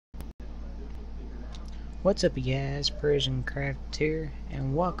What's up, you guys? Prison Craft here,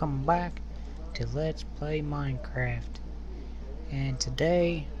 and welcome back to Let's Play Minecraft. And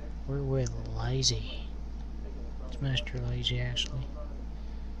today we're with Lazy. It's Mr. Lazy, actually.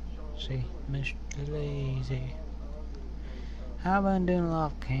 See, Mr. Lazy. I've been doing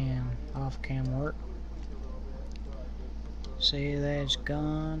off-cam work. See, that's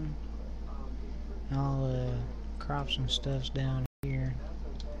gone. All the crops and stuff's down here.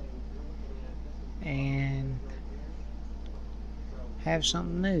 And have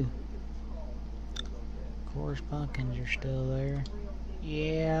something new. Of course, pumpkins are still there.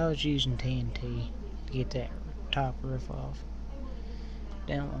 Yeah, I was using TNT to get that top roof off.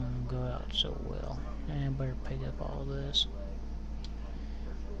 Didn't want to go out so well. And I better pick up all this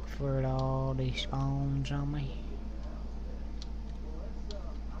before it all despawns on me.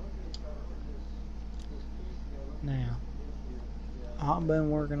 Now, I've been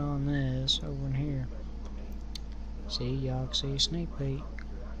working on this over in here. See, y'all can see a sneak peek.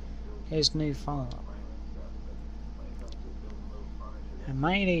 It's new farm. I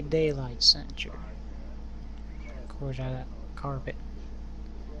made a daylight sensor. Of course, I got carpet,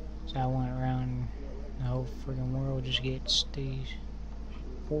 so I went around the whole freaking world just gets these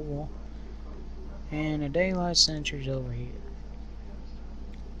four. And the daylight sensor's over here.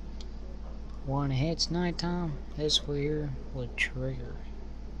 When it hits nighttime, this here would trigger.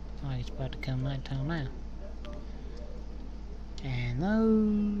 Oh, it's about to come nighttime now. And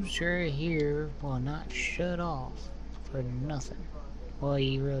those right here will not shut off for nothing. Well,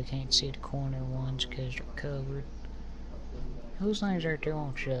 you really can't see the corner ones because they're covered. Those things right there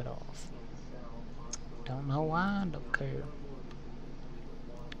won't shut off. Don't know why, don't care.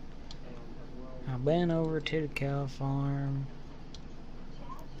 I've been over to the cow farm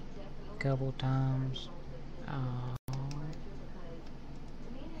a couple times.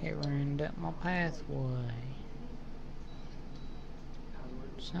 It ruined up my pathway.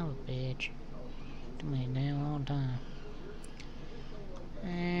 Son of a bitch. Took me a damn long time.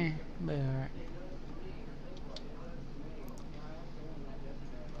 But alright.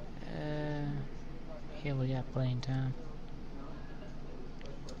 Yeah, we got plenty of time.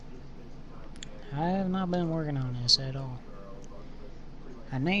 I have not been working on this at all.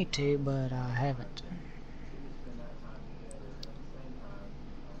 I need to, but I haven't.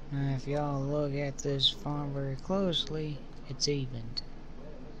 Now, if y'all look at this farm very closely, it's evened.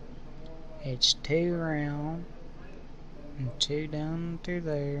 It's 2 around, and 2 down through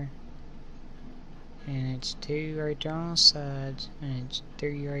there, and it's 2 right there on the sides, and it's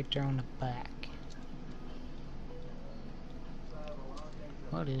 3 right there on the back.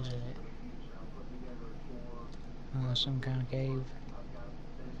 What is it? Oh, some kind of cave.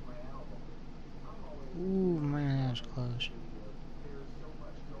 Ooh, man, that was close.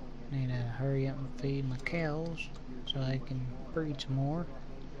 Need to hurry up and feed my cows so I can breed some more.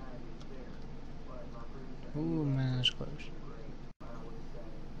 Ooh, man, that's close.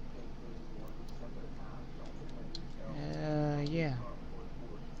 Yeah.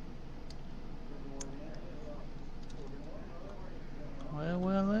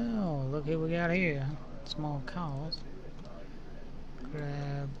 Well, look what we got here. Small cows.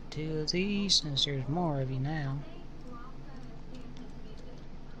 Grab 2 of these since there's more of you now.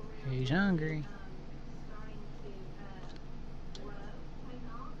 Who's hungry?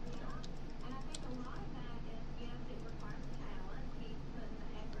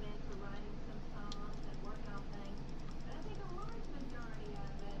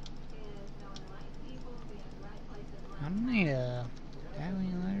 I need a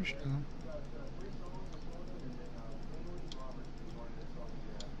alien leatherstone.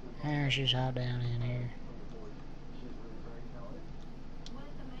 It's just hot down in here.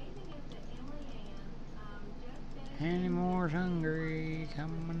 Any more's hungry,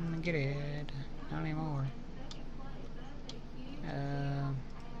 come and get it. Not anymore.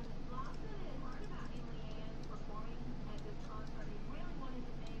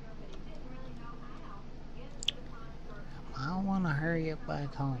 I want to hurry up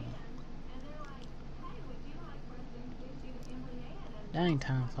back home. Dang,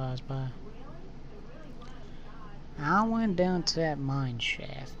 time flies by. I went down to that mine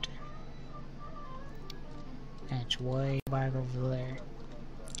shaft. That's way back over there.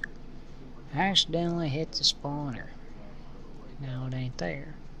 I accidentally hit the spawner. Now it ain't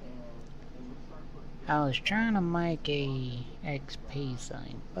there. I was trying to make a XP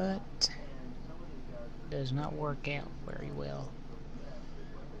thing, but it does not work out very well.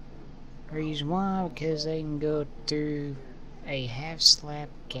 Reason why, because they can go through a half slab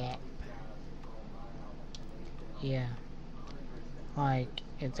gap. Yeah. Like,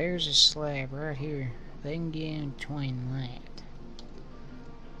 if there's a slab right here, they can get in between that.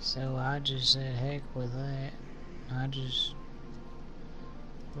 So I just said heck with that. I just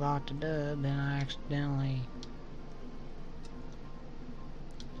locked it up, then I accidentally...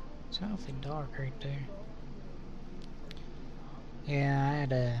 It's awfully dark right there. Yeah, I had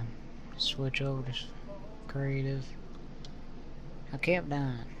to switch over to creative. I kept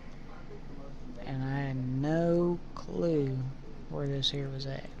dying, and I had no clue where this here was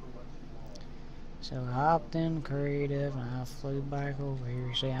at. So I hopped in creative and I flew back over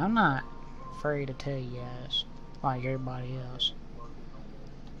here. See, I'm not afraid to tell you guys, like everybody else.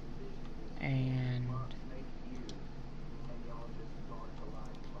 And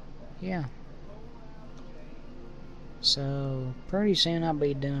yeah. So pretty soon I'll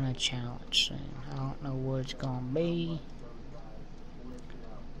be doing a challenge soon. I don't know what it's gonna be.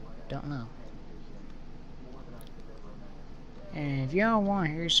 Don't know. And if y'all want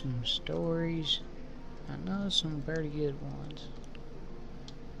to hear some stories, I know some pretty good ones.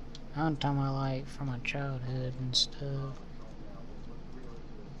 I'm talking about like from my childhood and stuff.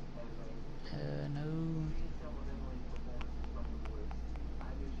 No.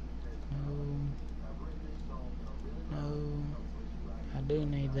 I do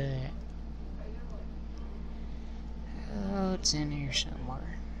need that. Oh, it's in here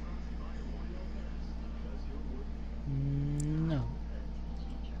somewhere. No.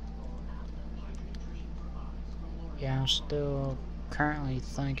 Yeah, I'm still currently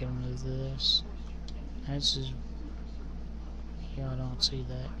thinking of this. This is... Y'all don't see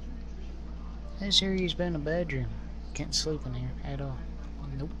that. This here used to be in a bedroom. Can't sleep in here at all.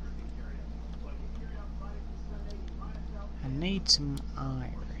 Nope. I need some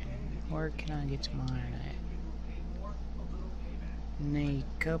iron. Where can I get some iron at? Need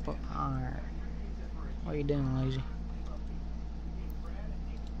a cup of iron. What are you doing, lazy?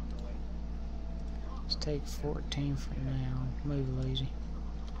 Let's take 14 for now. Move, lazy.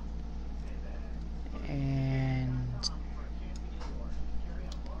 And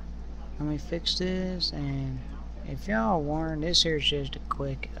let me fix this. And if y'all weren't, this here's just a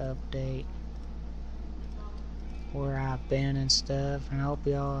quick update where I've been and stuff, and I hope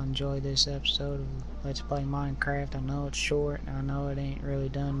y'all enjoy this episode of Let's Play Minecraft. I know it's short, and I know it ain't really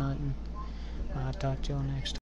done nothing, but I'll talk to y'all next time.